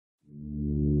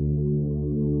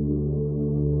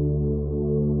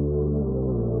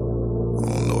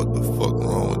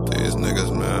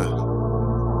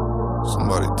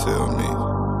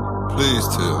Please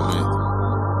tell me.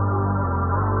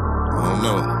 I don't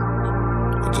know.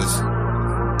 I don't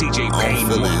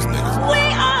feel these niggas. We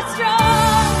are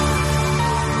strong.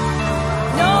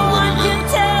 No one can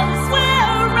tell us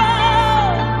we're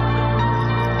wrong.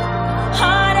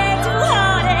 Heartache to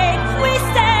heartache, we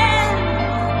stand.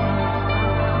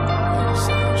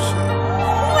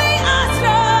 We are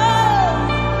strong.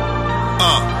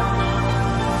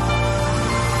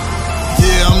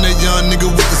 Yeah, I'm that young nigga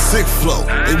with the sick flow.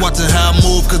 They watching how I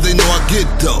move cause they know I get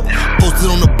dope.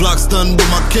 Posted on the block, stunning with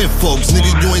my kinfolks.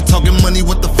 Nigga, you ain't talking money,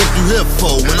 what the fuck you here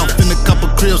for? When I'm finna cop a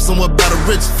crib somewhere by the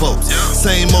rich folks.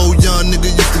 Same old young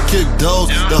nigga used to kick doors.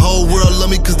 The whole world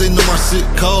love me cause they know my shit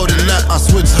cold. And now I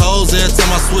switch hoes every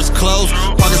time I switch clothes.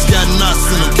 Pockets got knots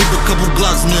in them, keep a couple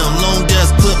Glocks in them. Long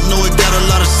gas clip, know it got a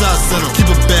lot of shots in them. Keep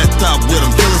a bad thought with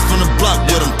them, killers from the block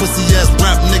with them. Pussy ass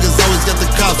rap niggas always got the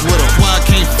cops with them. Why I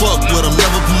can't fuck with them,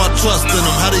 never put my trust in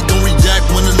them. How they gon' react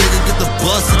when a nigga get the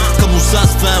bustin'? Couple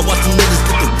shots fired, watch the niggas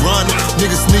get the running.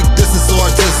 Niggas sneak distance, so I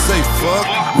just say fuck.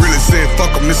 Really said fuck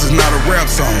 'em, this is not a rap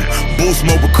song. Bull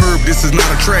smoke a curb, this is not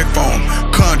a track phone.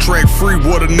 Contract free,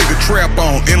 what a nigga trap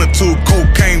on. Inner tube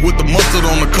cocaine with the mustard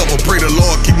on the cover. Pray the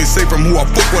Lord keep me safe from who I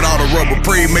fuck without a rubber.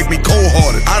 Pray make me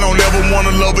cold-hearted. I don't ever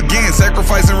wanna love again.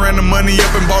 Sacrificing ran the money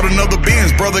up and bought another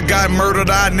Benz. Brother got murdered,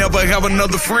 I'd never have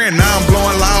another friend. Now I'm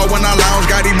blowing loud when I lounge.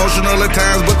 Got emotional at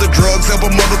times, but the drugs help a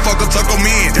motherfucker tuck 'em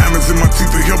in. Diamonds in my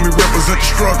teeth to help me represent the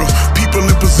struggle. People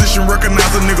in position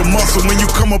recognize a nigga muscle. When you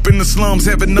come up in the slums,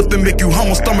 having nothing make you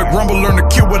humble. Stomach rumble, learn to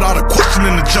kill without a question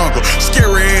in the jungle.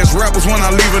 Scary ass rappers when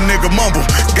I leave a nigga mumble.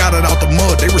 Got it out the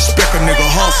mud, they respect a nigga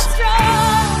hustle.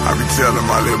 I be telling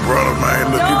my little brother,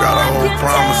 man, look, you got a whole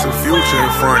promise and future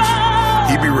in front of you.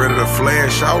 He be ready to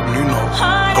flash out and, you know,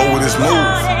 go with his move.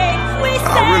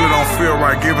 I really don't feel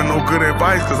right giving no good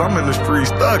advice, cause I'm in the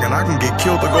streets thugging. I can get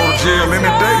killed or go to jail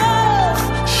any day.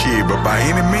 Shit, but by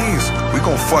any means, we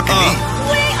gon' fucking eat.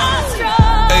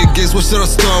 Hey, Gates, what should I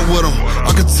start with them?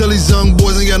 I can tell these young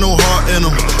boys ain't got no heart in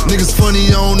them. Niggas funny,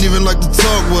 I don't even like to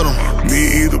talk with them.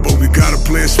 Me either, but we gotta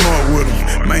play it smart with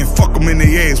them. Man, fuck them in the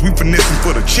ass, we finessing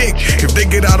for the chick. If they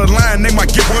get out of line, they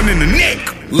might get one in the neck.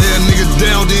 Lay a nigga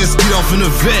down, then skeet off in the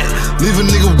vet. Leave a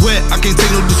nigga wet, I can't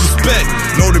take no disrespect.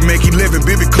 Know to make 11,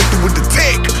 baby, come through with the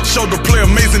tech. Show the play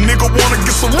amazing, nigga wanna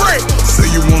get some wreck. Say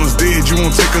you want us dead, you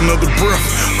won't take another breath.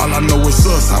 All I know is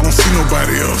us, I don't see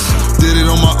nobody else. Did it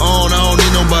on my own, I don't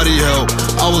need nobody help.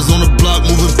 I was on the block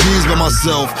moving peas by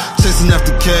myself. Chasing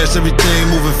after cash, everything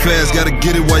moving fast. Gotta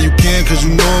get it while you can, cause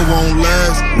you know it won't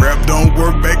last. Rap don't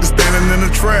work, back to standing in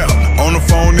the trap. On the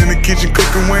phone in the kitchen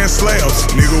cooking, wearing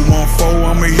slabs. Nigga want 4,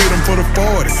 I'ma hit him for the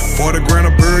 40. 40 grand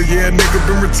a bird, yeah, nigga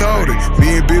been retarded.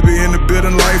 Me and Bibby in the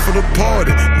building, life of the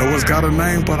party. Know it's got a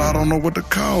name, but I don't know what to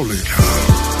call it.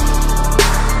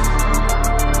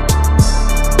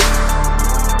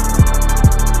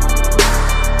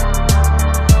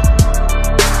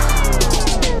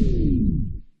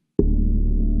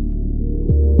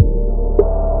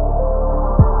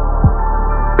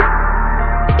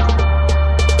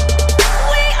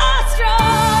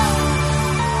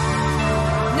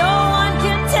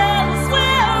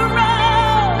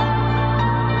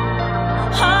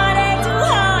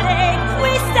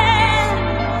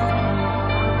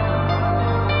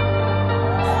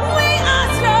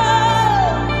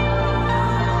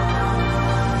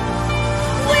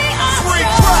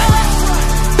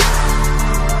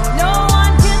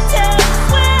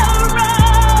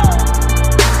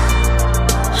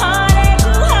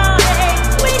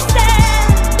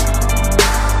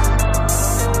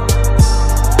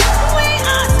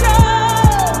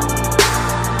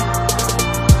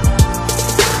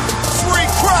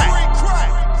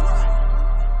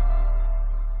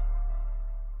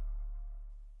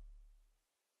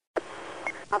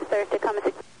 Officer, Tacoma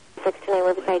 16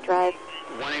 Riverside Drive.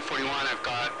 1841, I've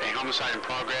got a homicide in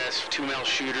progress, 2 male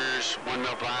shooters, 1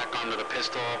 male black armed with a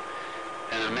pistol,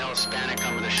 and a male Hispanic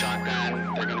armed with a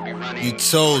shotgun. They're going to be running. You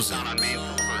chosen. On Main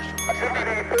First. Requesting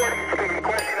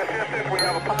assistance. We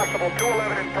have a possible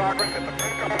 211 in progress at the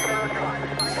Bank of America.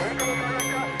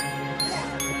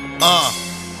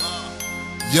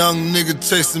 Young nigga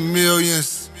chasing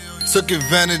millions. Took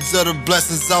advantage of the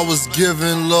blessings I was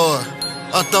given, Lord.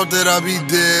 I thought that I'd be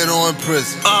dead or in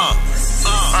prison. I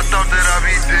thought that I'd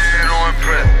be dead or in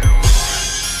prison.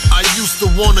 I used to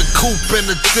want a coupe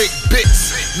and a thick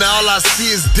bitch. Now all I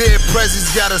see is dead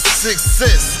prezzies got a 6th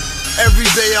sense. Every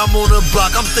day I'm on the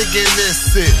block, I'm thinking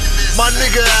this it. My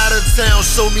nigga out of town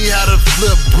showed me how to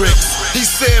flip bricks. He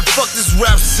said, fuck this this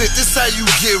rap shit, this how you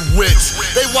get rich.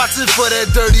 They watching for that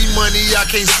dirty money, I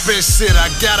can't spend shit. I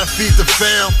gotta feed the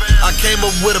fam, I came up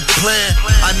with a plan.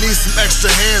 I need some extra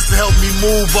hands to help me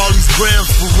move all these grams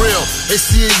for real. They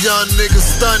see a young nigga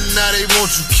stunting, now they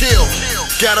want you killed.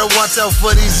 Gotta watch out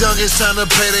for these youngins trying to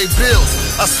pay their bills.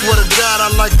 I swear to God, I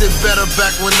liked it better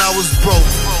back when I was broke.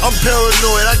 I'm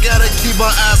paranoid, I gotta keep my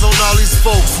eyes on all these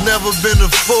folks. Never been a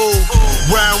fool,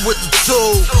 riding with the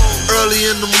tool. Early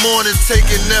in the morning,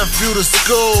 taking nephew to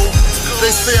school.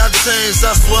 They say I changed,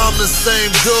 I swear I'm the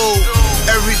same dude.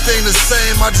 Everything the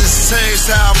same, I just changed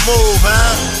how I move,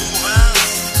 huh?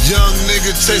 Young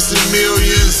nigga chasing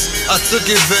millions. I took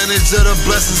advantage of the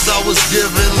blessings I was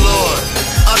given, Lord.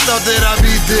 I thought that I'd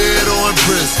be dead or in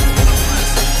prison.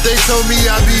 They told me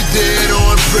I'd be dead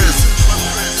or in prison.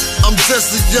 I'm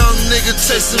just a young nigga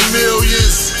chasing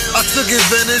millions. I took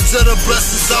advantage of the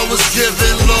blessings I was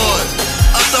given, Lord.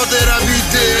 I thought that I'd be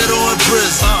dead or in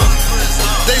prison.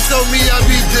 They told me I'd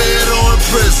be dead or in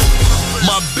prison.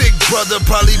 My big brother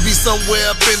probably be somewhere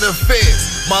up in the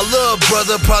feds. My little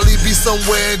brother probably be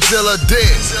somewhere in jail or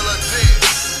dead.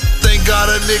 Thank God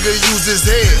a nigga used his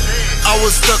head. I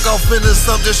was stuck off into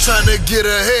something just trying to get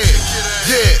ahead.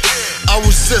 Yeah, I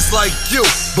was just like you,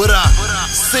 but I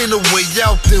seen a way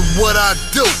out than what I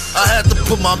do. I had to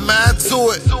put my mind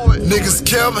to it. Niggas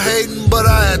kept hating, but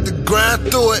I had to grind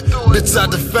through it. Bitch, I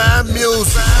define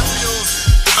music.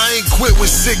 I ain't quit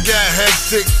when shit got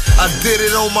hectic. I did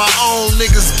it on my own,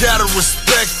 niggas gotta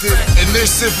respect it. And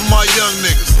this shit for my young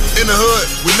niggas in the hood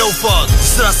with no father.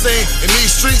 Shit I sing in these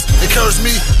streets encourage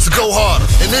me to go harder.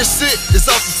 And this shit is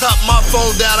off the top of my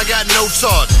phone down, I got no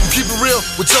charge. You keep it real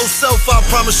with yourself, I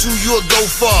promise you you'll go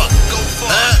far.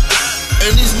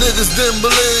 And these niggas didn't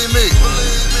believe me,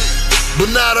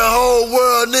 but now the whole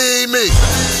world need me.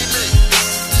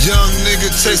 Young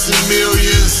nigga chasing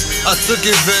millions. I took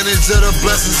advantage of the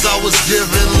blessings I was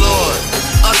given, Lord.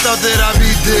 I thought that I'd be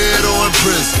dead or in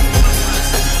prison.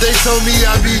 They told me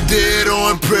I'd be dead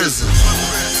or in prison.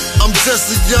 I'm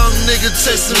just a young nigga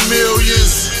chasing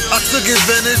millions. I took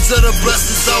advantage of the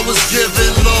blessings I was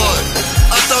given, Lord.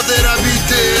 I thought that I'd be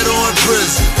dead or in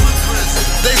prison.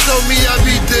 They told me I'd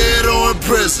be dead or in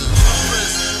prison.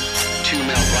 2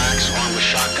 male blacks armed with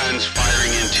shotguns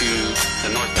firing into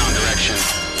the northbound direction.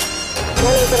 They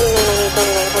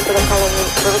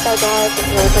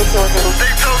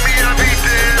told me I'd be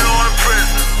dead or in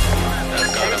prison.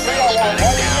 I've got a male Hispanic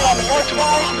down, victim of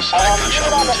a homicide, gunshot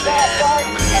wound to the head. I'm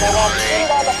gonna need an RA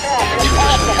and 2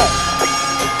 additional help.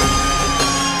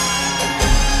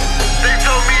 They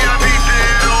told me I'd be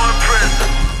dead or in prison.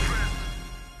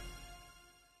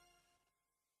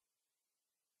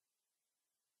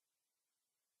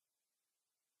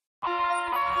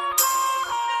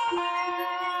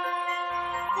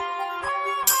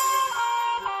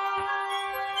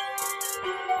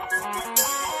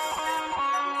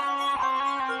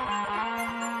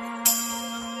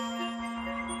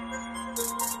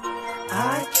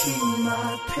 I keep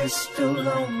my pistol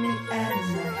on me at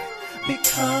night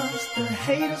because the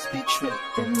haters be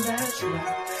tripping, that's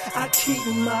right. I keep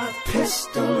my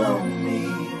pistol on me.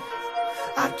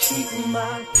 I keep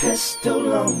my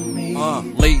pistol on me.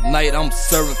 Late night, I'm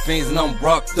serving fiends and I'm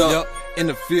rocked up. In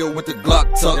the field with the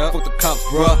Glock tuck, fuck the cops,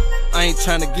 bruh. I ain't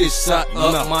tryna get shot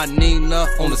up. My Nina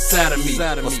on the side of me.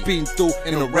 I'm speeding through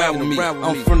and around with me.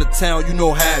 I'm from the town, you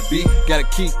know how it be. Gotta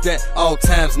keep that all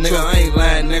times, nigga. I ain't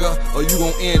lying, nigga, or you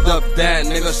gon' end up dying,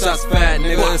 nigga. Shots fired,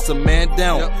 nigga. It's a man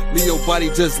down. Leo body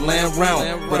just laying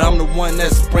round, but I'm the one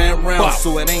that's spraying round,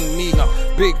 so it ain't me.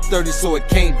 Big 30, so it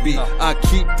can't be. I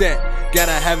keep that.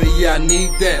 Gotta have it, yeah, I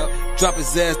need that. Drop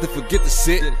his ass to forget the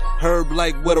shit. Herb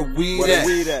like where the weed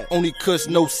at. Only kush,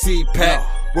 no seed pack.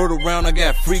 Word around, I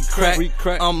got free crack.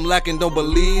 I'm lacking, don't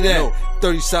believe that.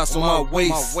 30 shots on my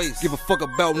waist. Give a fuck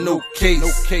about no case.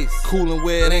 Coolin'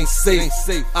 where it ain't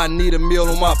safe. I need a meal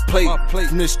on my plate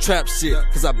from this trap shit.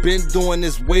 Cause I been doing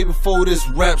this way before this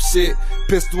rap shit.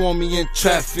 Pistol on me in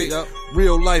traffic.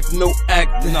 Real life, no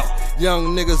acting.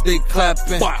 Young niggas, they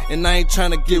clapping. And I ain't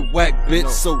tryna get whacked, bitch.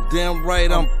 So damn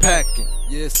right, I'm packing.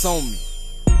 Yeah, it's on me.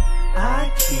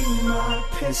 I keep my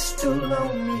pistol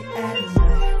on me at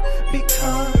night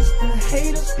because the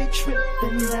haters be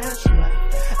tripping, that's right.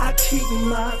 I keep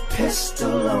my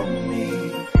pistol on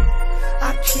me.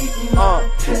 I keep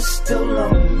my pistol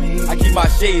on me. I keep my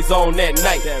shades on that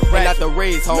night, and not the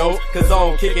raise home, cause I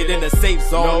don't kick it in the safe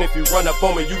zone. If you run up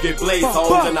on me, you get blaze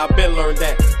holes, and I've been learned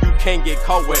that. You can't get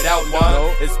caught without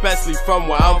one, especially from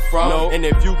where I'm from. And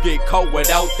if you get caught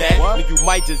without that, then you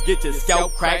might just get your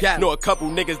scalp cracked. Know a couple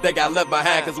niggas that got left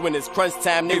behind, cause when it's crunch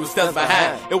time, they was stuck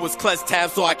behind. It was clutch time,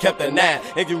 so I kept a 9.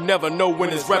 And you never know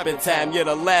when it's reppin' time. Yeah,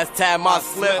 the last time I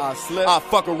slipped, I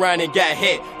fuck around and got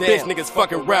hit. Bitch niggas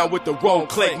fucking around with the wrong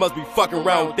click, must be fucking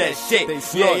around with that shit.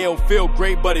 Yeah, it don't feel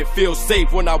great, but it feels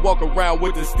safe when I walk around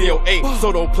with the steel 8.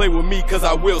 So don't play with me, cause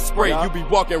I will spray. You be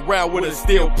walking around with a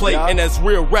steel plate, and that's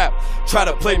real rap. Try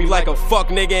to play me like a fuck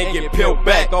nigga and get peeled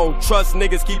back. I don't trust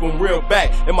niggas, keep them real back.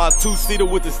 In my 2-seater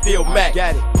with the steel Mac.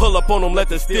 Pull up on them, let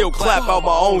the steel clap out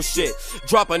my own shit.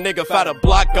 Drop a nigga, fight a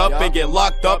block up and get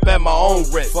locked up at my own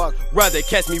risk. Rather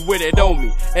catch me with it on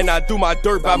me, and I do my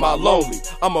dirt by my lonely.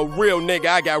 I'm a real nigga,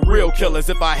 I got real killers.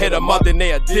 If I hit them up, then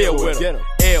they'll deal with them.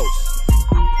 Else.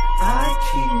 I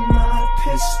keep my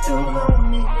pistol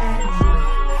on me at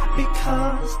night,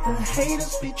 because the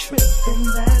haters be tripping,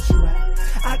 that's right.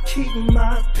 I keep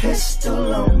my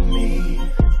pistol on me.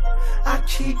 I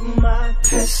keep my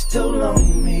pistol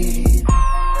on me.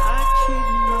 I keep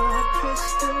my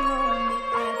pistol on me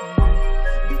at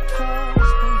night, because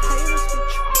the haters be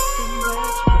tripping,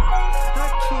 that's right. I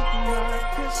keep my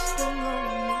pistol on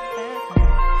me at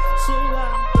night, so I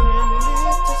can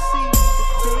live to see the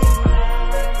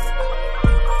daylight.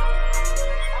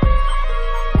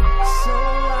 So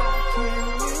I can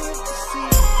live to see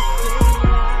the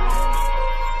daylight.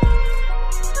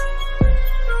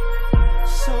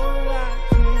 So I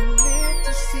can live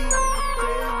to see the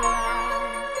daylight.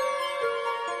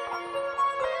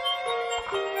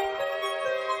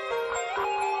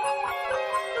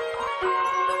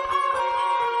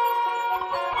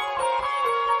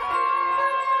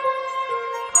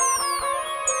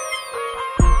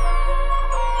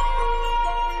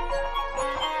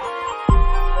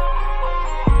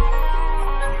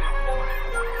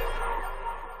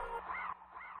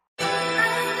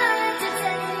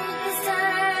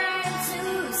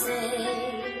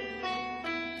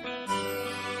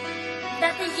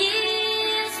 That the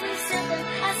years we spent in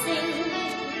passing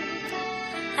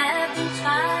have been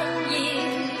trying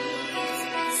years.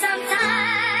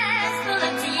 Sometimes full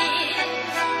of tears.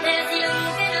 There's the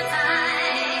old bit of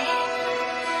time.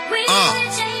 We can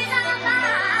change our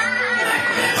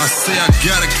minds. I say I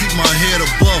gotta keep my head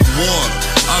above water.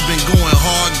 I've been going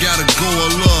hard, gotta go a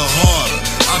little harder.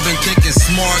 I've been thinking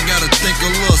smart, gotta think a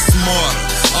little smarter.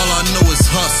 All I know is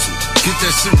hustle, get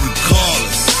that shit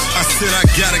regardless. I said I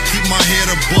gotta keep my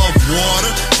head above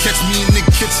water. Catch me in the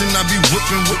kitchen, I be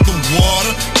whipping with the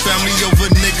water. Family over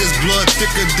niggas, blood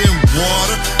thicker than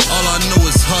water. All I know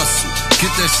is hustle,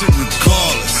 get that shit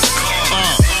regardless.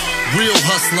 Real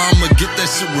hustler, I'ma get that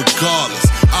shit regardless.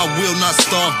 I will not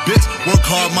starve, bitch, work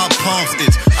hard, my palms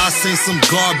itch. I seen some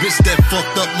garbage that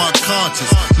fucked up my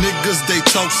conscience. Niggas, they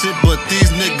talk shit, but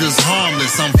these niggas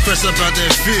harmless. I'm fresh up out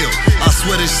that field, I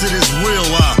swear this shit is real.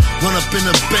 I run up in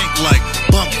the bank like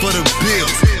bump for the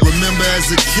bills. Remember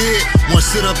as a kid, one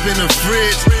shit up in the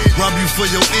fridge. Rob you for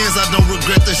your ends, I don't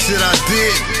regret the shit I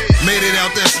did. Made it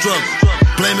out that struggle,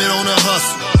 blame it on the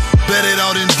hustle. Bet it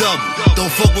out in double,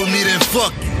 don't fuck with me then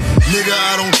fuck you. Nigga,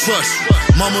 I don't trust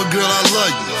you. Mama girl, I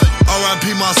love you.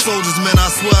 R.I.P. my soldiers, man, I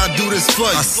swear I do this for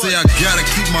you. I say I gotta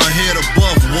keep my head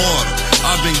above water.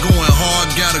 I've been going hard,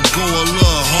 gotta go a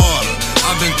little harder.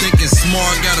 I've been thinking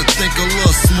smart, gotta think a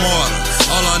little smarter.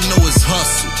 All I know is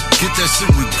hustle, get that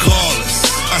shit regardless.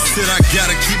 I said I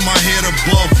gotta keep my head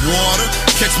above water.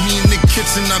 Catch me in the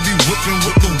kitchen, I be whipping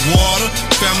with the water.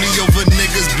 Family over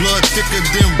niggas, blood thicker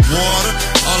than water.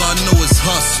 All I know is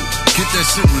hustle, get that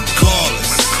shit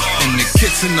regardless. In the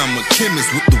kitchen, I'm a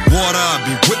chemist. With the water, I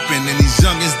be whipping. And these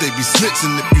youngins, they be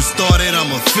snitching. If you started,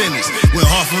 I'ma finish. Went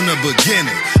hard from the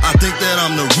beginning. I think that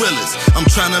I'm the realest. I'm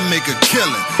trying to make a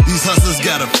killing. These hustlers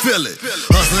gotta feel it.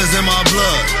 Hustling's in my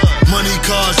blood. Money,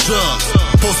 cars, drugs.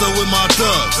 Post up with my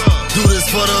thugs. Do this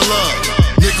for the love.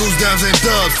 Nickels, dimes, and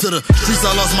dubs. To the streets,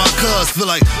 I lost my cuz. Feel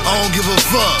like I don't give a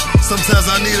fuck. Sometimes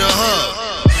I need a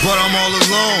hug, but I'm all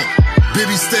alone.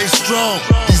 Baby, stay strong.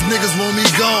 These niggas want me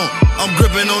gone. I'm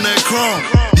gripping on that chrome.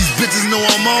 These bitches know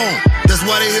I'm on. That's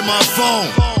why they hit my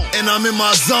phone. And I'm in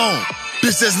my zone.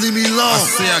 Bitch, just leave me alone. I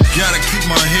say I gotta keep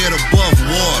my head above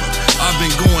water. I've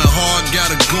been going hard,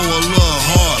 gotta go a little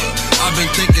harder. I've been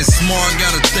thinking smart,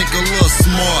 gotta think a little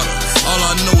smarter. All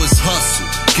I know is hustle,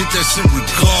 get that shit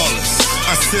regardless.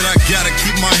 I said I gotta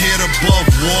keep my head above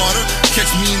water. Catch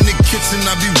me in the kitchen,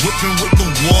 I be whipping with the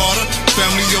water.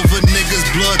 Family over niggas,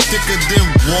 blood thicker than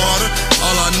water.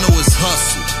 All I know is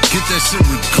hustle, get that shit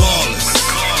regardless.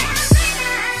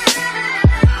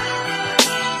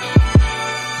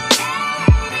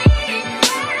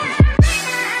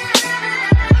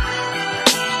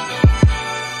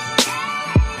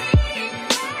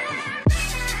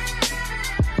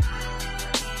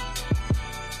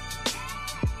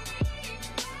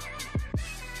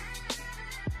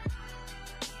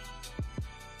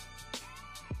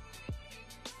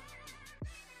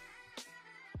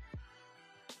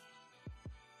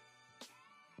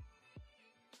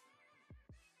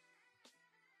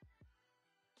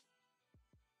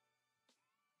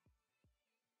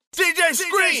 DJ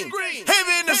Scream,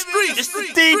 heavy in the streets. It's the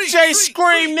DJ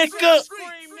Scream, nigga.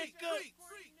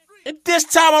 And this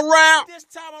time around,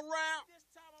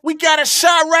 we got a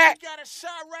Chirac,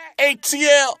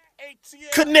 ATL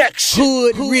connection.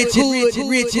 Hood, rich.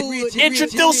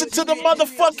 Introduce it to the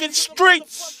motherfucking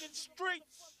streets.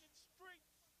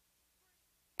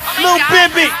 Lil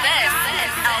Bibby.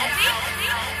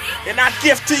 And I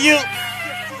gift to you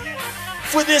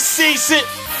for this season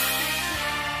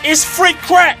is free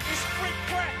crack.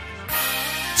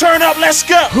 Turn up, let's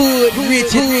go. Hood,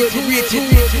 rich.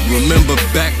 Remember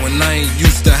back when I ain't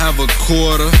used to have a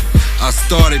quarter? I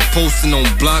started posting on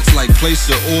blocks like place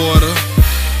your order.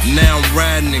 Now I'm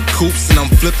riding in coupes and I'm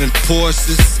flipping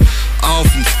Porsches. All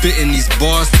from spitting these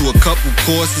bars to a couple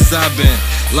courses. I've been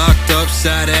locked up,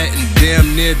 shot at, and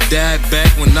damn near died back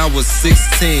when I was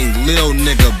 16. Lil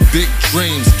nigga, big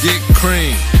dreams, get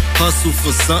cream. Hustle for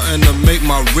something to make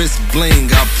my wrist bling.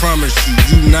 I promise you,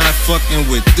 you not fucking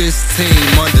with this team.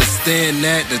 Understand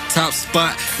that, the top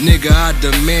spot, nigga, I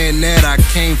demand that. I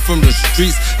came from the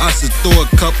streets, I should throw a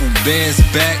couple bands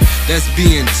back. That's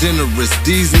being generous.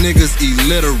 These niggas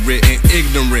illiterate and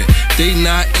ignorant. They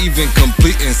not even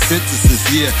completing sentences.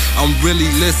 Yeah, I'm really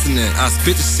listening. I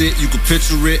spit the shit, you can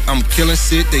picture it. I'm killing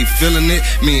shit, they feeling it.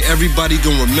 Me and everybody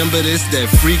gon' remember this. That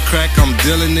free crack, I'm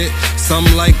dealing it.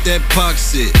 Something like that Pac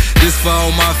shit. This for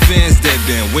all my fans that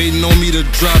been waiting on me to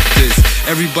drop this.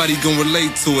 Everybody gon'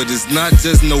 relate to it. It's not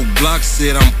just no block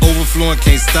shit. I'm overflowing,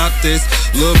 can't stop this.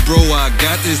 Lil' bro, I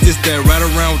got this. This that right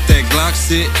around with that Glock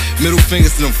shit. Middle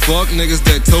fingers to them fuck niggas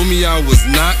that told me I was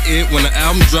not it. When the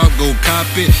album drop, go cop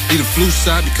it. Need a flu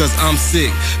shot because I'm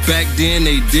sick. Back then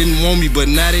they didn't want me, but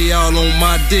now they all on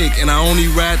my dick. And I only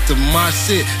ride to my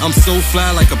shit. I'm so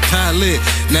fly like a pilot.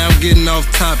 Now I'm getting off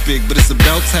topic, but it's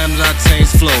about time that I change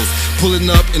flows.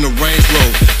 Pulling up in the Range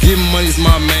Rover, getting money's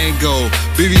my main goal.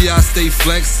 Baby, I stay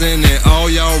flexing and all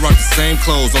y'all rock the same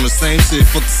clothes, on the same shit,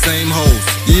 fuck the same hoes.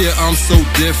 Yeah, I'm so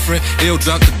different. They'll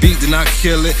drop the beat, then I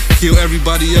kill it. Kill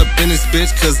everybody up in this bitch,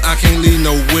 cause I can't leave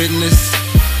no witness.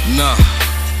 Nah,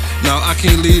 I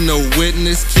can't leave no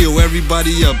witness. Kill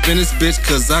everybody up in this bitch,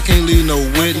 cause I can't leave no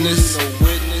witness.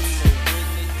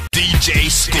 DJ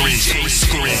Scream.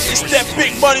 It's that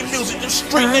big money music, them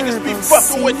street niggas be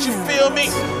fucking with, you feel me?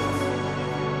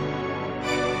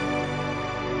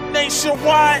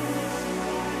 Nationwide,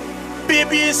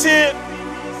 Bibby is here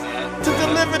to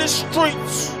deliver the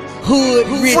streets. Hood,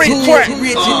 rich. Real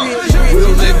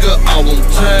nigga, I won't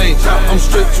change. I'm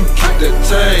straight to keep that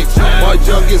change. My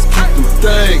youngest keep them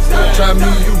things. Try me,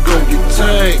 you gon' get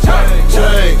changed.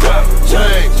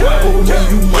 Over me,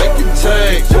 you might get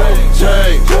changed.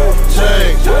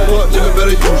 But nigga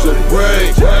better use your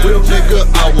brain. Real nigga,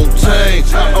 I won't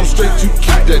change. I'm straight to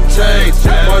keep that change.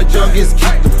 My youngest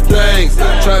keep them things.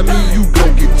 Try me, you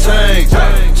gon' get changed.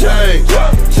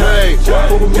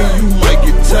 Over me, you might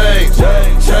get changed.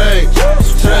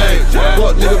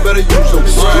 But nigga better use your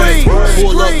brain.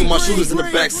 Pull up with my shooters in the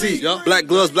back seat. Black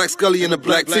gloves, black Scully in the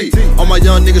black tee. All my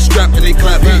young niggas strapped and they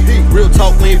clap beat. Real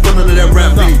talk, we ain't fun none of that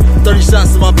rap beat. 30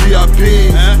 shots in my VIP,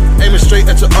 aiming straight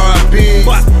at your RIPs.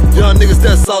 Young niggas,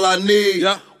 that's all I need.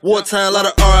 Wartime, lot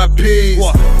of RIPs.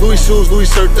 Louie shoes, Louie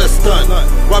shirt, that's stunt.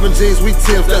 Robin jeans, we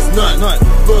Tim's, that's none.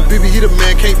 Lil Bibby, he the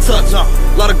man, can't touch.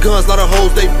 Lot of guns, lot of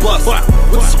hoes, they bust.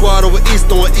 With the squad over east,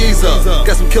 throwing ease up.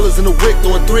 Got some killers in the wick,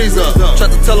 throwing threes up.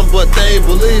 Tried to tell them, but they ain't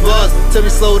believe us. Tell me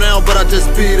slow down, but I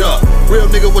just speed up. Real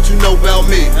nigga, what you know about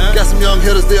me? Got some young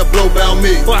hitters, they'll blow about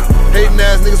me. Hating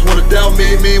ass niggas wanna doubt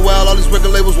me. Meanwhile, all these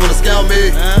record labels wanna scout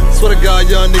me. Swear to God,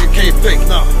 young nigga can't fake.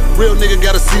 Real nigga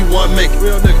gotta see one make it.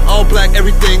 All black,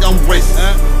 everything, I'm racist.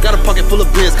 Got a pocket full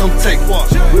of beers, come take it.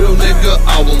 Real nigga,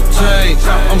 I won't change.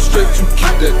 I'm straight to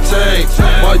keep that change.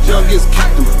 My youngest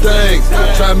keep them things.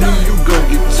 Try me, you gon'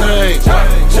 get changed.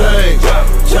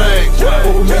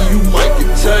 Over me, you might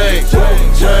get changed.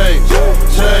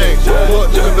 But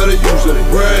nigga better use your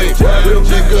brain. Real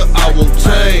nigga, I won't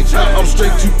change. I'm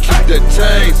straight to keep that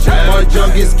change. My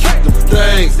youngest keep them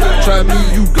things. Try me,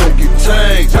 you gon' get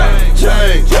changed.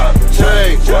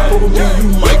 Over me, you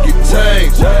might get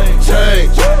changed.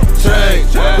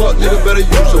 But nigga better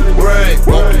use your brain.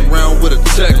 Walking around with a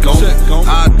check on it.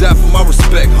 I die for my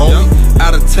respect, homie.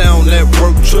 Out of town, that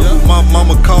work triple. My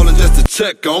mama calling just to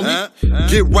check on me.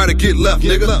 Get right or get left,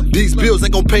 nigga. These bills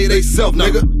ain't gon' pay they self,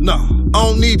 nigga. Nah. I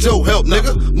don't need your help,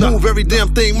 nigga. Move every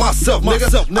damn thing myself,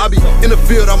 nigga. I be in the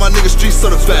field, all my niggas street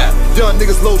certified. Young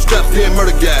niggas low straps, getting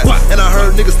murder gas. And I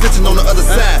heard niggas snitching on the other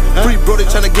side. Free bro, they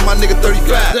tryna get my nigga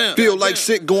 35. Feel like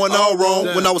shit going all wrong.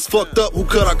 When I was fucked up, who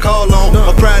could I call on?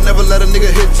 My pride never let a nigga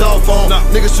hit y'all phone.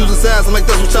 Niggas choosing sides, I'm like,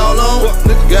 that's what y'all on?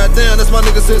 Goddamn, that's my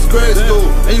nigga since grade school.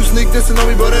 And you sneak dissing on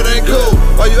me, bro, that ain't cool.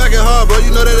 Why you acting hard, bro?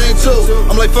 You know that ain't true.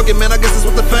 I'm like, fuck it, man, I guess that's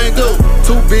what the fame do.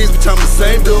 2 B's, bitch, I'm the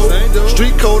same dude.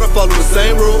 Street code, I follow the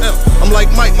same rules. I'm like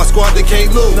Mike, my squad, they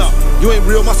can't lose. You ain't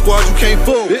real, my squad, you can't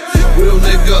fool. Real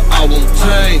nigga, I won't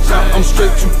change. I'm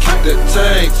straight, you keep that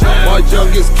change. My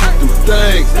youngest keep them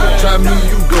things. Try me,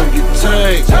 you gon' get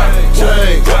changed.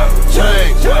 Change,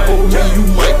 change. Over me, you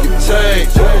might get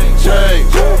changed. Change, change.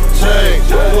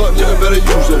 Fuck nigga, better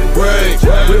use your brain.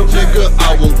 Real nigga,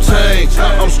 I won't change.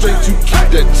 I'm straight, you keep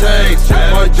that change.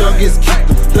 My youngest keep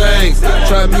them things.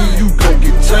 Try me, you gon'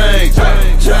 get changed.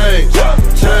 Change, change.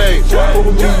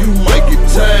 Over me, you might get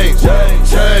changed. Change,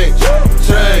 change.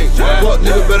 Fuck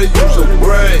nigga, better use your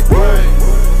brain.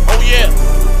 Oh yeah,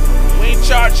 we ain't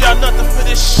charge y'all nothing for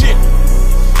this shit.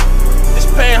 It's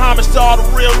paying homage to all the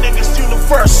real niggas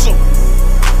universal.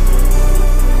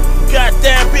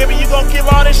 Goddamn, baby, you gonna give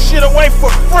all this shit away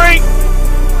for free?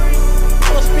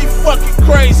 Must be fucking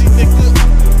crazy, nigga.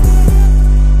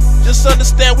 Just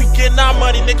understand we getting our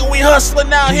money, nigga. We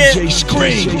hustling out here. Free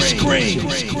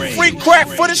crack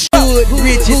for the show.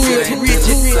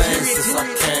 Since I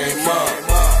came up,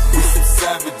 we some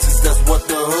savages, that's what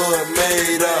the hood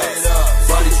made us.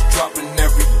 Bodies dropping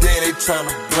every day, they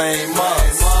tryna blame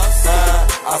us.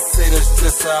 I say that's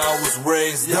just how I was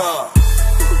raised up.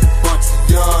 Bunch of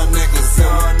young niggas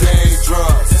and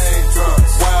dangerous.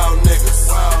 Wild niggas,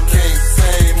 can't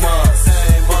tame us.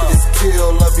 It's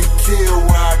kill or be killed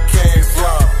where I came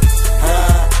from.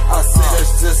 I say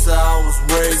that's just how I was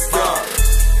raised up.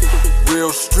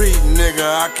 Real street nigga,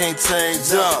 I can't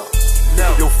change up.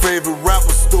 Your favorite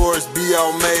rapper stories be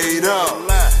all made up.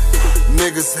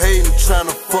 Niggas hating,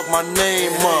 tryna fuck my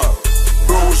name up.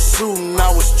 Bro was shooting, I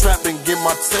was trapping, get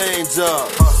my change up.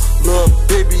 Lil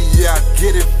Bibby, yeah, I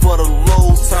get it for the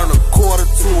low. Turn a quarter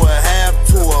to a half,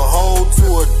 to a whole,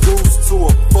 to a deuce, to a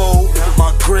four.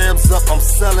 My grams up, I'm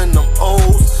selling them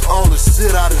O's. All the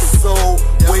shit I done sold.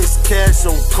 Waste cash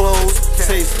on clothes.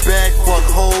 Chase back, fuck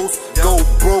hoes. Go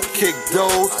broke, kick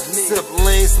doors. Sip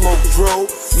lean, smoke dro.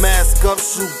 Mask up,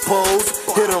 shoot pose.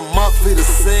 Hit a monthly to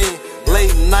sing.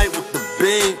 Late night with the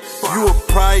beam. You would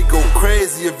probably go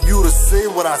crazy if you'd have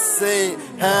seen what I seen,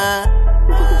 huh?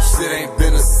 Shit ain't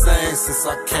been the same since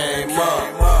I came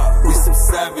up. We some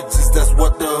savages, that's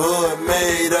what the hood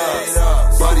made us.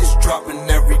 Bodies dropping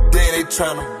every day, they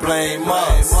tryna blame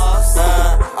us. I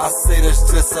say that's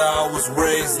just how I was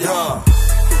raised up.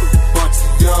 Bunch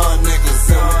of young niggas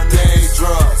and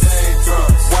dangerous.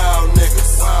 Wild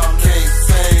niggas, can't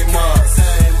tame us.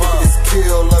 It's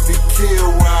kill or be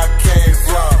killed where I came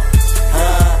from.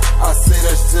 I say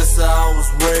that's just how I was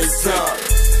raised up.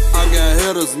 I got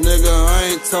hitters, nigga, I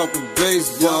ain't talking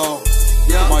baseball.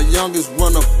 My youngest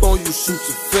run up on you, shoot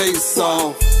your face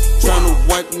off. Tryna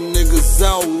wipe them niggas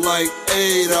out like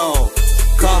Adolf.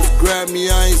 Cops grab me,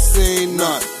 I ain't seen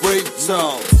none. Break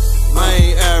talk, I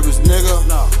ain't average, nigga.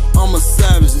 I'm a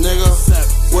savage, nigga.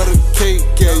 Where the cake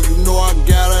at, you know I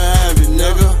gotta have it,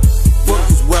 nigga. Fuck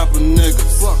these rapper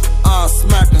niggas, I'll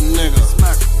smack a nigga.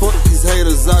 Fuck these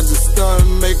haters, I just started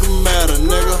to make them matter,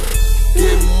 nigga.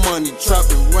 Getting money,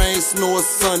 trapping rain, snow or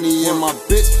sunny. And my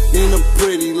bitch ain't a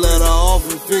pretty, let her off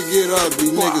and figure it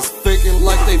ugly. Niggas faking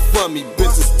like they fuck me,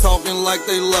 bitches talking like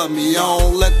they love me. I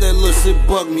don't let that little shit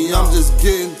bug me, I'm just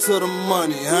getting to the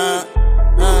money, huh?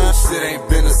 Shit ain't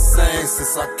been the same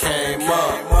since I came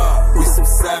up. We some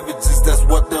savages, that's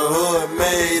what the hood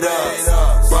made us.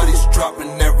 Bodies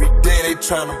dropping every day, they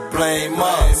tryna blame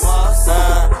us.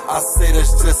 I say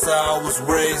that's just how I was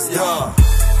raised up.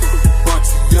 Bunch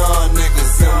of young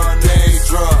niggas and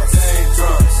dangerous.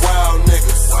 Wild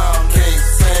niggas, can't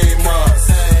tame us.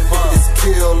 It's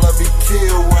kill or be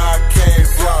killed where I came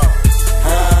from.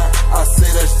 I say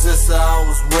that's just how I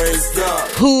was raised up.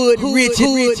 Hood rich.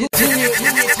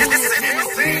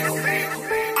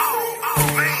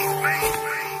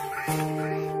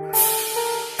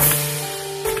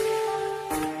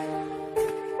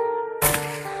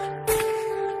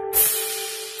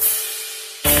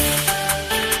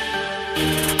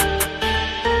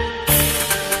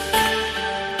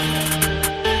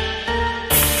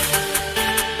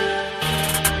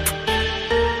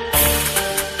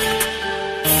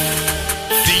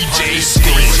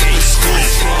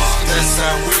 That's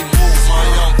how we move, my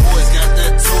young boys got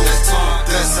that too.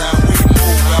 That's how we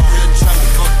move, out here trying to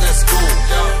fuck that school.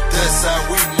 That's how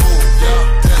we move,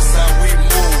 that's how we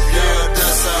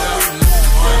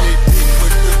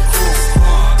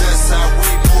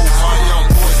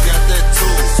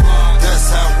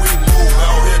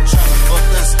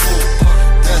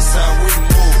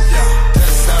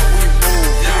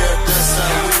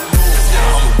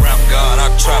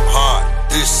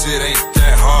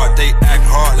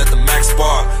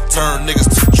niggas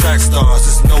 2 track stars.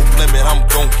 There's no limit, I'm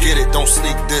gon' get it. Don't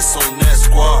sneak this on that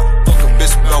squad. Fuck a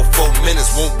bitch about 4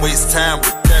 minutes, won't waste time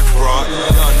with that broad.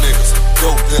 Young niggas,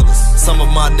 dope dealers. Some of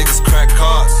my niggas crack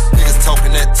cards. Niggas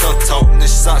talking that tough talk, and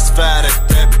this shots fired at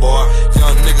that bar.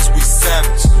 Young niggas, we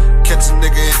savage. Catch a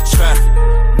nigga in traffic.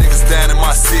 Niggas down in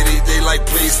my city, they like,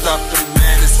 please stop the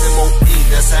man, it's M.O.E.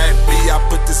 That's how it be. I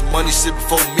put this money shit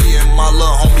before me and my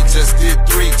little homie just did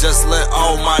 3. Just let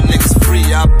all my niggas free.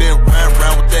 I been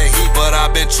round with that heat, but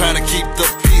I been trying to keep the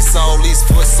peace. All these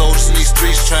foot soldiers in these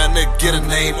streets trying to get a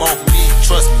name off me.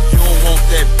 Trust me, you don't want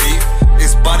that beef.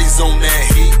 His body's on that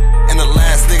heat. And the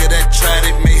last nigga that tried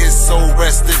it, may his soul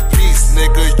rest in peace.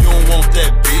 Nigga, you don't want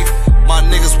that beef. My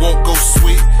niggas won't go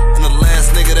sweet. And the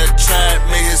last nigga that tried,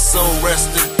 may his soul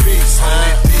rest in peace.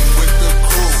 100 deep with the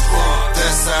crew.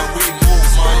 That's how we move.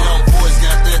 My young boys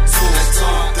got that too.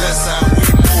 That's how we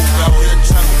move. Out here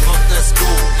trying to fuck that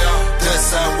school.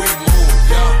 That's how we move.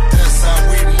 That's how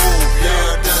we move.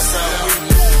 Yeah, that's how we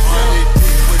move. 100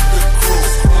 deep with the crew.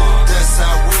 That's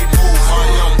how we move. My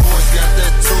young boys got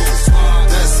that too.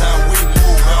 That's how we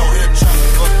move. Out here trying to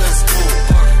fuck that school.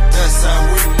 That's how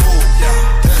we move.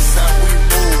 That's how we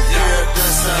move. Yeah,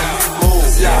 that's how we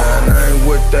move. Man, I ain't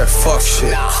with that fuck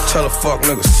shit. Tell a fuck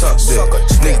nigga suck dick.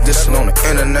 Sneak dissing on the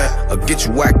internet or get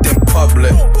you whacked in public.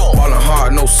 Ballin'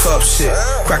 hard, no sub shit.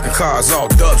 Cracking cars, all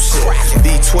dub shit.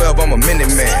 B12, I'm a mini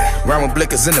man. Round with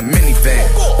blickers in the minivan.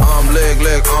 Arm, leg.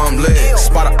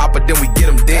 Spot a oppa, then we get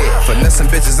him dead. Finessing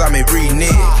bitches, I may renege.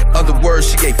 Other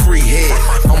words, she gave free head.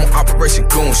 I'm on Operation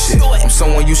Goon shit. I'm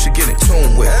someone you should get in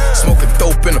tune with. Smoking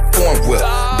dope in a foreign whip.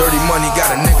 Dirty money got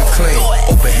a nigga clean.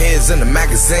 Open heads in the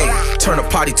magazine. Turn a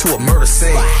party to a murder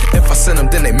scene. If I send them,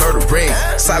 then they murder ring.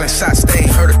 Silent shots, they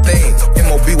ain't heard a thing.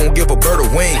 MOB won't give a bird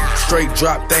a wing. Straight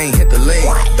drop, they ain't hit the lane.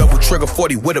 Double trigger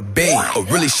 40 with a beam. Or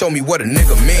really show me what a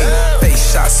nigga mean.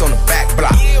 Face shots on the back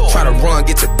block. Try to run,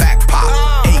 get your back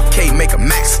pop. 8K, make a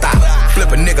max stop.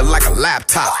 Flip a nigga like a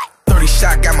laptop. 30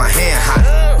 shot, got my hand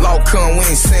hot. Law come, we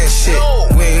ain't saying shit.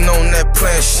 We ain't on that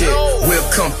plan shit. We'll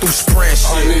come through spraying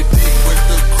shit. 100 deep with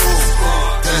the crew.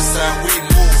 That's how we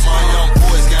move. My young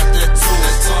boys got that too.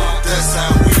 That's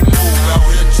how we move. Out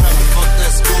here trying to fuck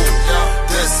that school.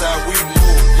 That's how we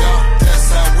move. That's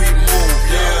how we move.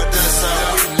 Yeah, that's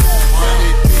how we move.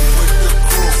 100 deep with the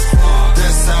crew.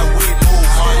 That's how we move.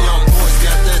 My young boys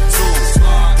got that too.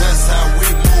 That's how we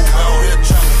move. Out here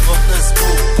trying to fuck that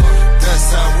school. That's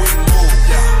how we move.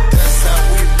 That's how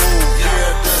we move.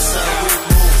 Yeah, that's how we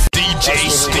move. DJ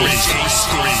Street.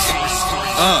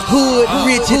 Hood,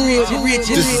 rich.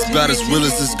 This is about as real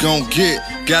as it's gon' get.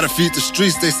 Gotta feed the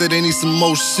streets, they say they need some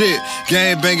more shit.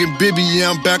 Gang banging Bibby,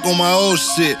 yeah, I'm back on my old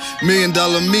shit. $1 million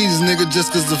means, nigga,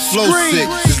 just cause the flow sick.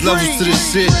 There's levels to this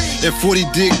shit. At 40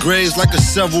 dick graves like a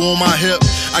shovel on my hip.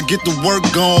 I get the work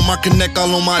gone, my connect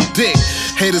all on my dick.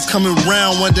 Haters coming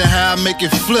round, wonder how I make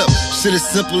it flip. Shit as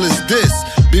simple as this.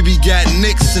 Bibby got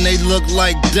nicks and they look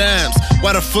like dimes.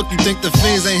 Why the fuck you think the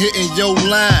fiends ain't hitting your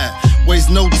line?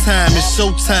 Waste no time, it's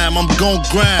showtime, I'm gon'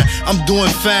 grind. I'm doing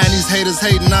fine, these haters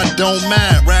hating, I don't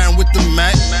mind. Riding with the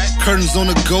Mac, curtains on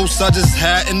the ghost, I just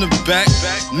hide in the back.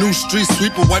 New street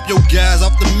sweeper, wipe your guys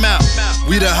off the map.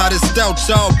 We the hottest out,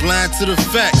 y'all blind to the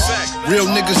facts. Real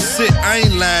niggas shit, I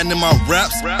ain't lying in my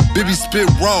raps. Bibby spit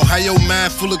raw, how your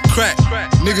mind full of crack.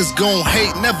 Niggas gon'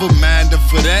 hate, never mind him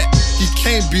for that. He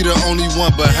can't be the only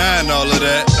one behind all of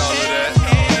that.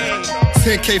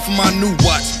 10K for my new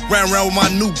watch, ran around with my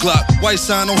new Glock. White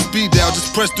sign on speed dial,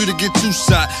 just press 3 to get 2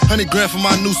 shot. 100 grand for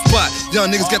my new spot.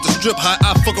 Young niggas got the strip hot,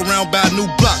 I fuck around by a new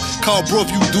block. Call bro if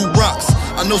you do rocks.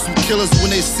 I know some killers, when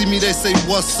they see me they say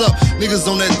what's up. Niggas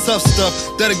on that tough stuff,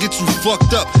 that'll get you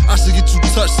fucked up. I should get you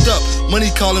touched up, money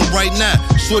calling right now.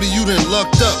 Shorty, you done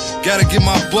lucked up, gotta get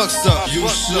my bucks up. You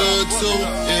should too,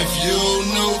 if you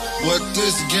knew what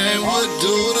this game would do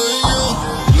to you.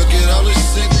 Look at all the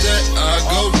shit that I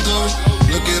go through.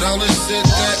 Look at all the shit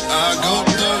that I go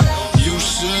through. You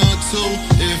should too,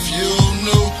 if you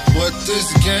knew what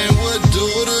this game would do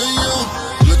to you.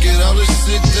 Look at all the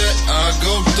shit that I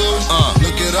go through.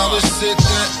 Look at all the shit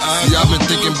that I See, I've been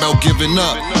thinking about giving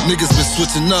up. Niggas been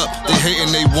switching up. They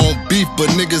hating they won't beef, but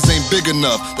niggas ain't big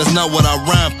enough. That's not what I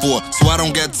rhyme for, so I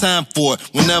don't got time for it.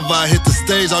 Whenever I hit the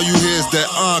stage, all you hear is that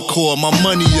encore. My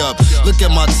money up. Look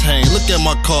at my chain, look at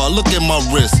my car, look at my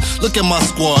wrist, look at my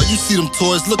squad. You see them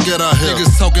toys, look at our hips.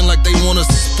 Niggas talking like they wanna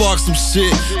spark some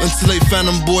shit until they found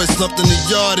them boys slumped in the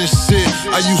yard and shit.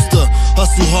 I used to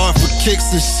hustle hard for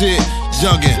kicks and shit.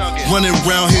 Youngin', running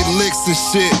round hitting licks and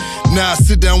shit. Now I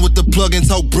sit down with the plug and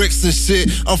talk bricks and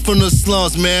shit. I'm from the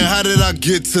slums, man, how did I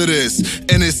get to this?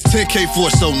 And it's 10K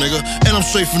for a show, nigga, and I'm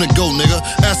straight from the go, nigga.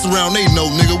 Ask around, they know,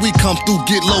 nigga, we come through,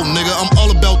 get low, nigga. I'm all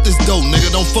about this dough,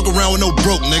 nigga, don't fuck around with no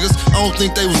broke niggas. I don't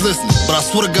think they was listening, but I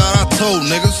swear to God I told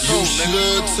niggas. You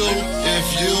should too, if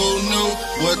you knew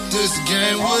what this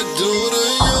game would do to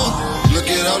you.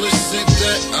 Look at all the shit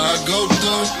that I go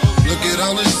through. Look at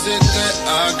all the shit that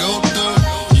I go through.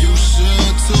 You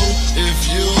should too, if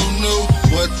you knew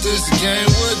what this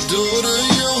game would do to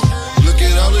you. Look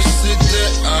at all the shit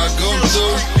that I go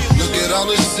through. Look at all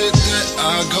the shit that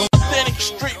I go through. Authentic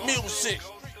street music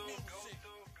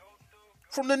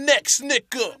from the next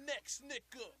nigga,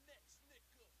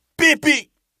 Bibby.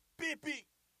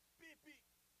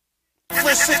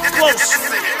 Listen close.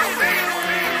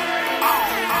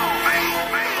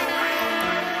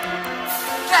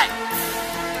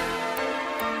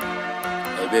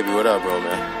 Hey, baby, what up, bro,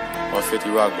 man? 150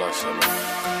 Rock Block shit, man.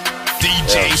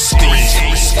 DJ Street.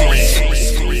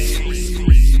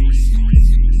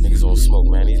 Niggas won't smoke,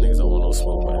 man. These niggas don't want no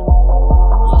smoke, man. You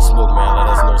don't smoke, man. Let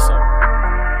us know something.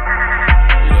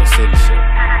 You know, city shit.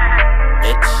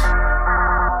 Bitch.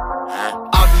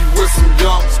 I be with some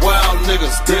young, wild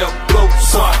niggas, they'll blow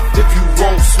some. If you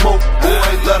won't smoke,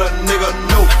 boy, let a nigga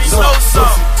know some. Pussy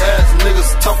ass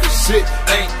niggas talking shit,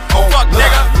 ain't on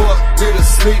line. Fuck niggas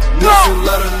sleep, listen,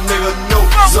 let a nigga know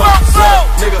some. Let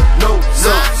a nigga know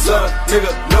some. Let a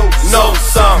nigga know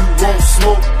some. You won't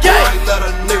smoke, boy, let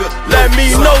a nigga let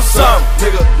me know some.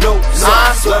 Nigga know some.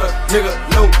 Let a nigga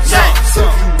know some. If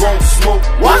you won't smoke,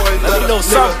 boy, let a nigga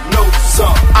know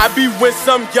some. I be with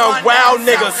some young wild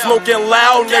niggas, smoking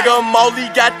loud, nigga. Molly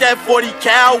got that 40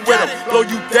 cal with him, blow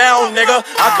you down, nigga.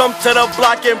 I come to the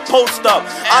block and post up.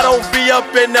 I don't be up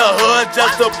in the hood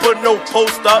just to put no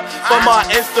post up. For my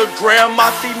Instagram, I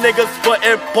see niggas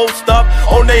putting post up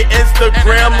on they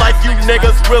Instagram like you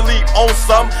niggas really own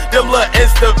some. Them little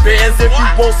Insta bands, if you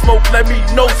won't smoke, let me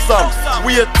know some.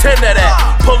 We attend to that.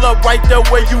 Pull up right there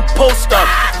where you post up.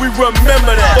 We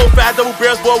remember that. 4 fast double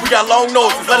bears, boy, we got long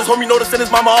noses. Let his homie know to send his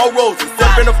mama all roses.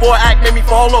 Step in the 4 act, made me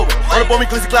fall over. Run up on me,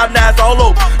 glizzy clap, knives all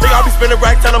over. Nigga, I be spinning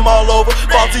racks, tell them all over.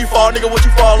 Fall till you fall, nigga, what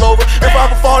you fall over? If I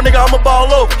ever fall, nigga, I'ma ball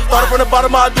over. Started from the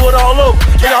bottom, I do it all over.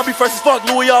 Nigga, I be fresh as fuck,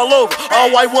 Louie all over. All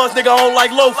white ones, nigga, I don't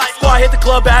like loafers. Squad hit the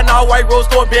club at an all white rose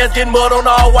store, bands getting mud on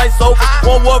the all white sofa.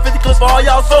 150 clips for all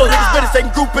y'all souls. Niggas been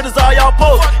taking group pictures, all y'all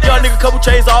post. Young nigga, couple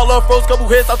chains all up, froze, couple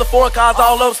hits out the foreign cars,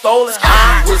 all up stolen.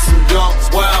 I be with some young,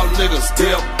 wild niggas,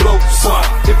 they'll blow some.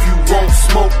 If you won't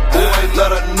smoke, boy,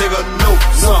 let a nigga know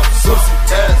some. Pussy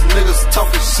ass niggas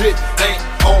talking shit, ain't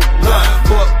on line.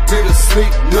 Fuck niggas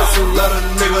sleep, listen, let a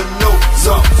nigga know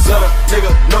some. Let a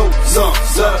nigga know some.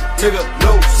 Let a nigga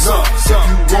know some. If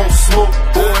you won't smoke,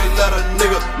 boy, let a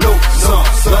nigga know some.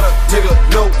 Let a nigga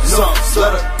know some.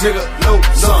 Let a nigga know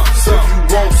some. If you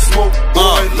won't smoke,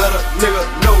 boy, let a nigga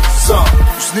know some.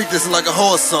 You sneak this like a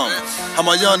horse something. How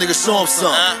my young niggas show him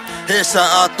something. Headshot,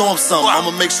 I throw him something.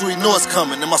 I'ma make sure he know it's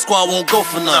coming, and my squad won't go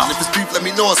for nothing. If it's beef, let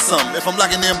me know it's something. If I'm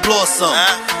locking in, blow something.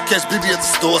 Catch Bibby at the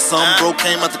store, something. Bro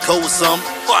came out the cold with something.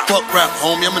 Fuck rap,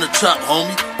 homie, I'm in the trap,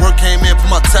 homie. Work came in, put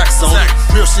my tax on me.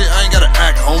 Real shit, I ain't gotta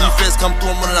act, homie. Feds come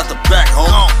through, I'm running out the back,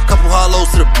 homie. Couple hollows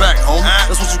to the back, homie.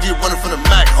 That's what you get running from the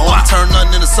Mac, homie. Turn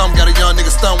nothing into something, got a young nigga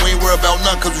stunt. We ain't worried about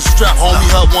nothing, cause we strapped, homie.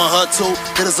 Hut 1, hut 2,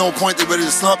 hit his own point, they ready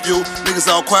to slump you.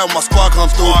 Niggas all quiet when my squad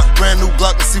comes through. Brand new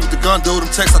block, let's see what the gun do. Them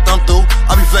checks I thumb through.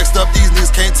 I be flexed up, these niggas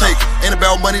can't take it. Ain't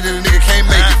about money, then a nigga can't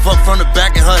make it. Fuck from the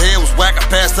back and her head was whack. I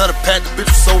passed her the pack, the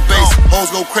bitch was so basic. Hoes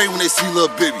go crazy when they see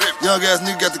Lil Bibby. Young ass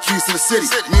nigga got the keys to the city.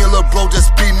 Me and Lil Bro just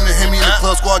speeding in the Hemi. In the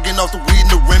club squad getting off the weed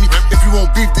and the Remy. If you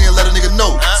won't beef, then let a nigga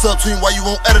know. Subtween why you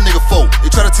won't at a nigga foe. They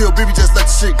try to tell Bibby just let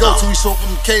the shit go. Till we show up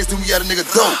in the case, then we got a nigga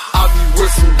dope. I be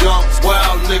with some young,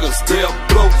 wild niggas, they'll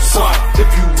blow some. If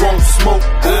you won't smoke,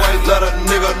 boy, let a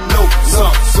nigga know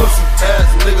some. Pussy ass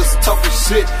niggas talking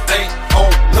shit, ain't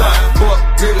on line. Fuck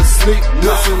niggas sleep,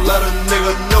 listen, let a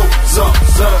nigga know some.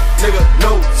 Let a nigga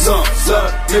know some. Let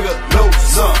a nigga know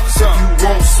some. If you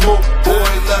won't smoke,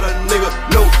 boy, let a nigga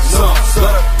know some.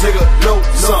 Let a nigga know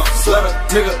some. Let a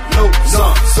nigga know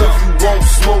some. If you won't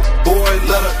smoke, boy,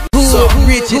 let a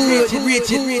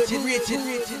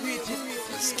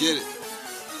Let's get it.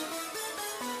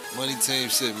 Money team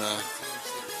shit, man.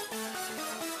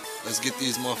 Let's get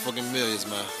these motherfucking millions,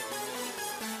 man.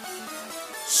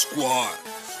 Squad.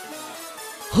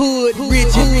 Hood,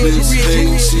 rich,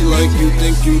 she like you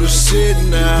think you the shit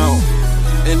now.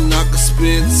 And I can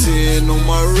spend 10 on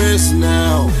my wrist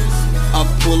now. I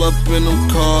pull up in them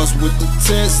cars with the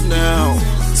tents now.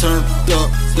 Turned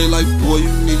up, they like, boy,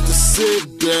 you need to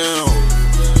sit down.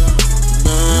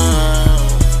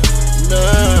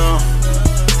 Now,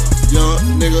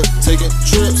 Young nigga taking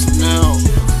trips now.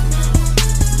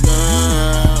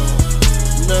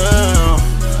 Now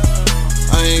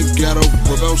I ain't gotta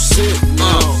worry about shit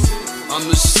now. I'm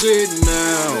the shit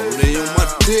now. They on my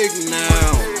dick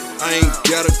now. I ain't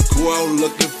gotta go out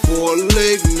looking for a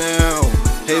leg now.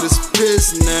 Haters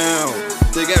pissed now.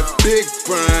 They got big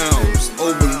frowns.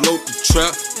 Overload the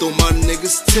trap, throw my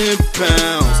niggas 10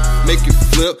 pounds. Make it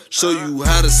flip, show you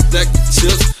how to stack the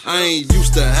chips. I ain't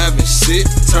used to having shit.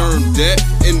 Turn that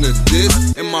into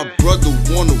this. And my brother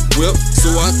wanna whip,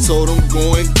 so I told him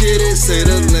go and get it. Say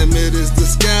the limit is the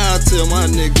sky. I tell my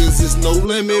niggas it's no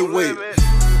limit. Wait,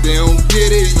 they don't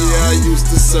get it. Yeah, I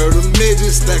used to serve the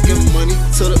midgets, stacking money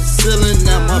to the ceiling.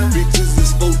 Now my features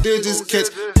is 4 digits.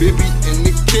 Catch Bibby in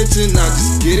the kitchen, I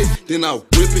just get it, then I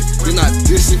whip it, then I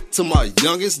dish it to my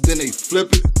youngest, then they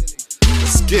flip it.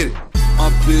 Let's get it. My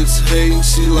bitch hating,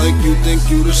 she like you think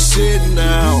you the shit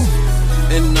now,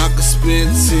 and I could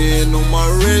spend 10 on my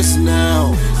wrist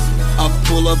now. I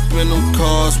pull up in them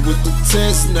cars with the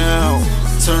tents now.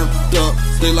 Turned up,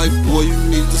 they like, boy, you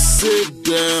need to sit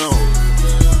down.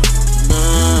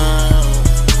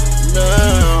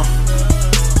 Now,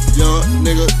 young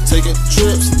nigga taking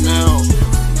trips now.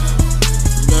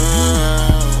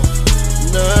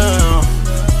 Now,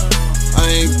 I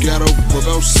ain't gotta worry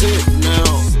about shit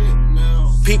now.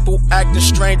 People acting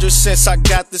strangers since I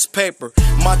got this paper.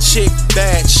 My chick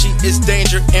bad, she is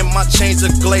danger, and my chains a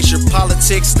glacier.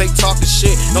 Politics, they talking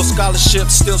shit, no scholarship,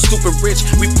 still stupid rich.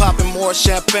 We popping more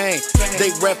champagne,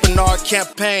 they repping our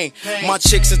campaign. My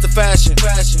chick's into fashion,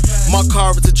 my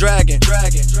car is a dragon,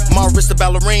 my wrist a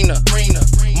ballerina,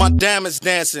 my diamonds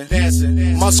dancing.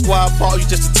 My squad ball, you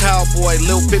just a towel boy.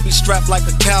 Lil Bibby strapped like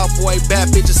a cowboy. Bad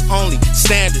bitches only,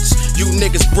 standards. You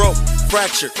niggas broke,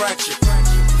 fractured.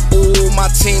 Ooh, my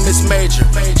team is major,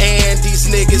 and these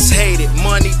niggas hate it.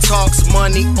 Money talks,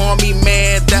 money on me,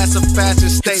 man, that's a fashion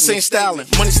statement. Same styling,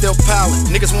 money still piling.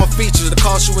 Niggas want features that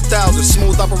cost you 1,000.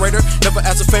 Smooth operator, never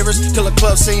ask for favors. Kill a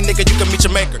club scene, nigga, you can meet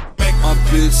your maker. My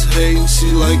bitch hating,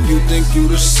 she like you think you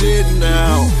the shit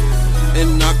now,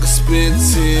 and I could spend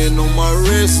 10 on my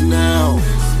wrist now.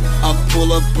 I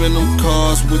pull up in them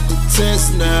cars with the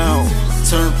tents now.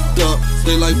 Turned up,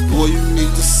 they like, boy, you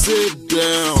need to sit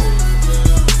down.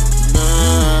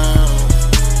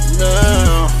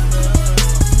 Now,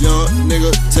 young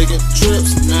nigga taking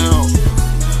trips now.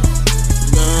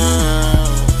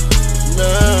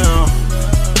 Now,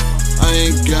 I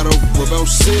ain't gotta worry about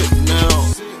shit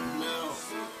now.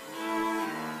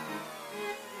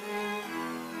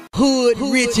 Hood,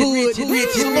 rich.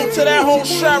 Salute to that whole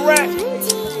shot rack.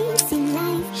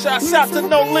 Shouts out to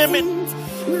No Limit.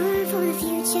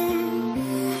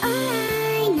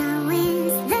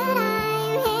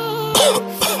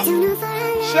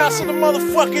 Shouts to the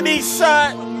motherfucking east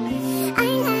side. No,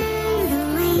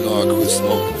 I quit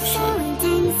smoking and shit.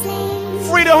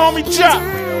 Free the homie Chop.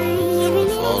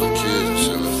 For all the kids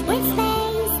and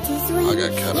shit. I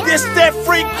got cut up. This that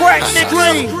free crack, nigga.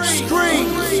 Scream.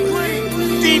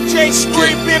 DJ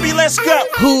Scream, baby, let's go.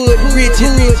 Hood, rich.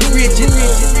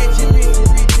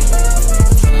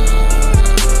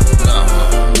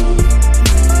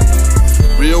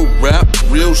 Real rap,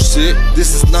 real shit.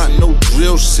 This is not no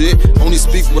drill shit. Only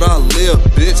speak what I live,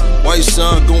 bitch. White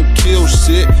Sean gon' kill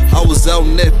shit. I was out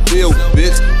in that field,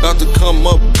 bitch. About to come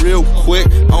up real quick.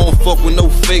 I don't fuck with no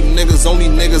fake niggas. Only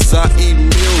niggas I eat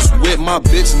meals with. My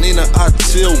bitch Nina I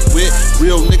chill with.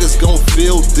 Real niggas gon'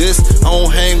 feel this. I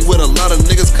don't hang with a lot of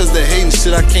niggas cause they hating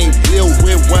shit I can't deal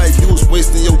with. Why you was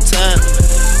wasting your time?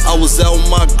 I was out on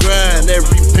my grind.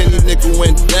 Every penny nickel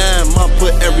went down. I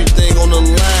put everything on the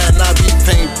line. I be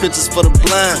painting pictures for the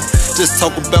blind. Just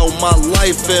talk about my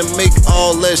life and make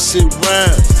all that shit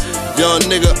rhyme. Young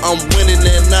nigga, I'm winning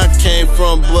and I came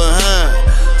from behind.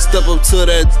 Step up to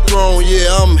that throne,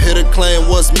 yeah, I'm here to claim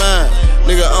what's mine.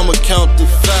 Nigga, I'ma count to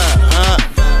 5, huh?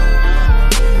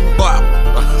 Bop.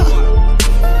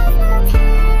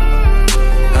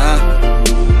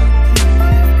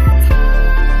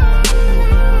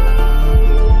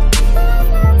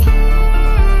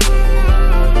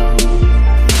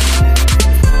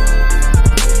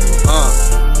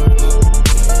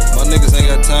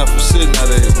 Time for shit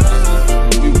nowadays,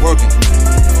 man. We working.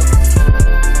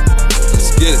 Let's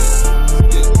get it.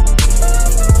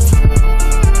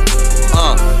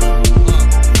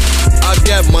 I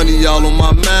got money all on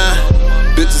my mind,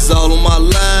 bitches all on my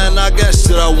line. I got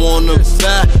shit I wanna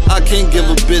buy. I can't give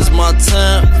a bitch my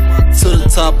time. To the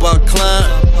top I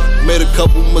climb. Made a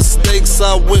couple mistakes.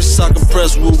 I wish I could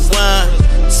press rewind.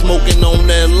 Smoking on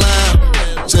that line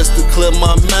just to clear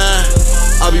my mind.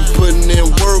 I be putting in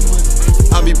work.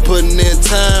 I be putting in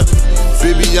time.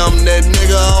 Baby, I'm that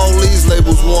nigga all these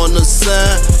labels wanna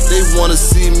sign. They wanna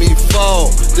see me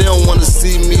fall, they don't wanna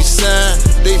see me shine.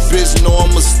 They bitch know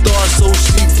I'm a star, so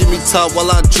she give me top while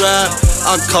I drive.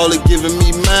 I call it giving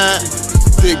me mine.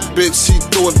 Thick bitch, she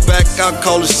throw it back, I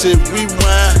call it shit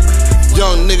rewind.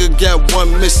 Young nigga got one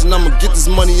mission, I'ma get this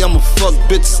money, I'ma fuck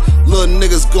bitches. Little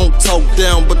niggas gon' talk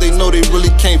down, but they know they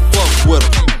really can't fuck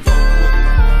with them.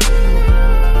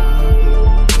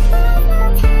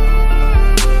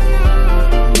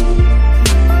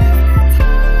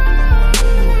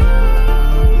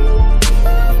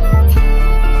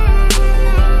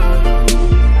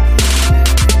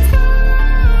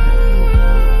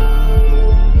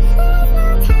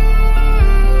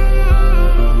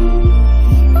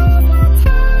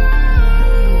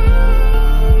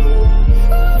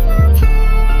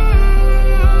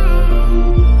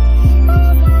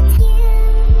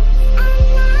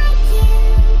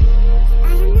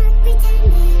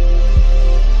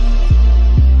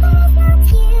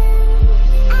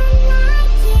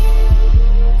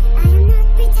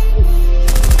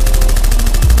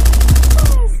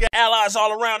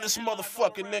 All around this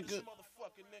motherfucker, nigga.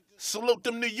 Salute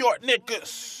them New York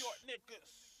niggas.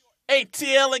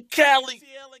 ATL and Cali.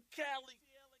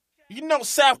 You know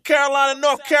South Carolina,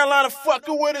 North Carolina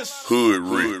fucking with us. Hood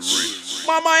rich.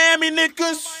 My Miami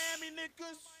niggas.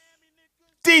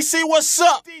 DC, what's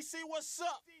up?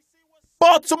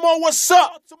 Baltimore, what's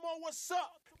up?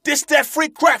 This that free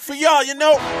crack for y'all, you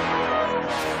know?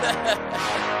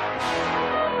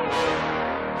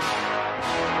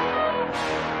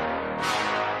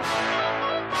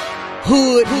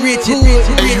 Hood rich.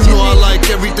 And you know I like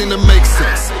everything that makes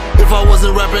sense. If I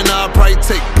wasn't rapping, I'd probably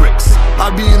take bricks.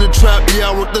 I be in the trap, yeah,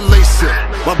 I work the lace shit.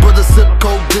 My brother sip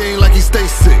codeine like he stay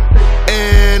sick.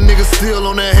 And niggas still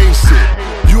on that hate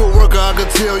shit. You a worker, I can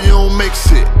tell you don't make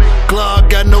shit. Glock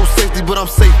got no safety, but I'm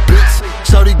safe, bitch.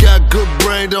 Shawty got good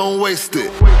brain, don't waste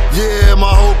it. Yeah, my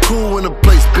whole crew in the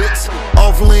place, bitch.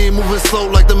 Off lean, moving slow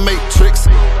like the Matrix.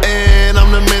 And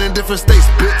I'm the man in different states,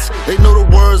 bitch. They know the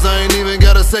words, I ain't even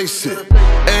gotta say shit.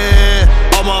 And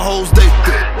all my hoes, they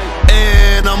thick.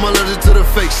 And I'm allergic to the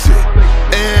fake shit.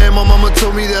 And my mama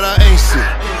told me that I ain't shit.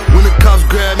 When the cops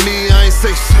grab me, I ain't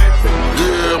say shit.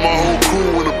 Yeah, my whole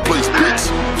crew in the place, bitch.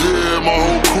 Yeah, my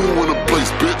whole crew in the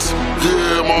place, bitch.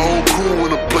 Yeah, my whole crew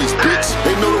in the place, bitch.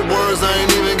 They know the words, I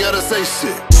ain't even gotta say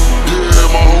shit. Yeah,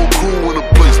 my whole crew in the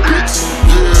place, bitch.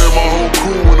 Yeah, my whole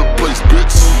crew in the place,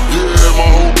 bitch. Yeah, my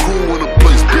whole crew in the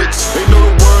place, bitch. They know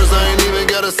the words, I ain't even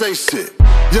gotta say shit.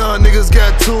 Young niggas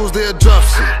got tools, they'll drop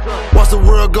shit. Watch the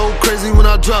world go crazy when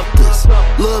I drop this.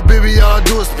 Lil Bibby, all I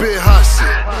do is spit hot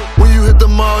shit. When you hit the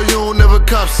mall, you don't never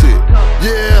cop shit.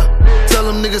 Yeah, tell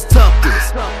them niggas top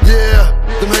this. Yeah,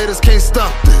 them haters can't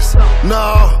stop this.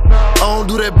 Nah, I don't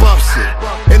do that bop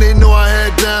shit. And they know I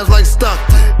had dimes like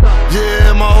Stockton.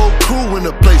 Yeah, my whole crew in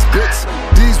the place, bitch.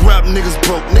 These rap niggas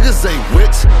broke, niggas ain't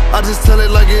rich. I just tell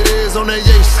it like it is on that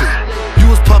yay shit. You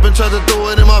was poppin', tried to throw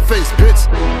it in my face, bitch.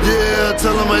 Yeah,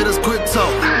 tell them haters quit talk.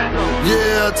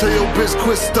 Yeah, tell your bitch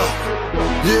quit stop.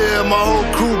 Yeah, my whole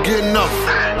crew getting off.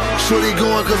 Shorty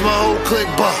going cause my whole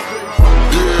clique bought.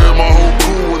 Yeah, my whole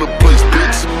crew in the place,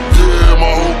 bitch. Yeah,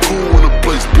 my whole crew in the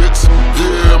place, bitch.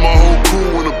 Yeah, my whole crew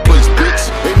in the place, bitch.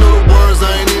 They know the words, I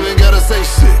ain't even gotta say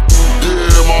shit.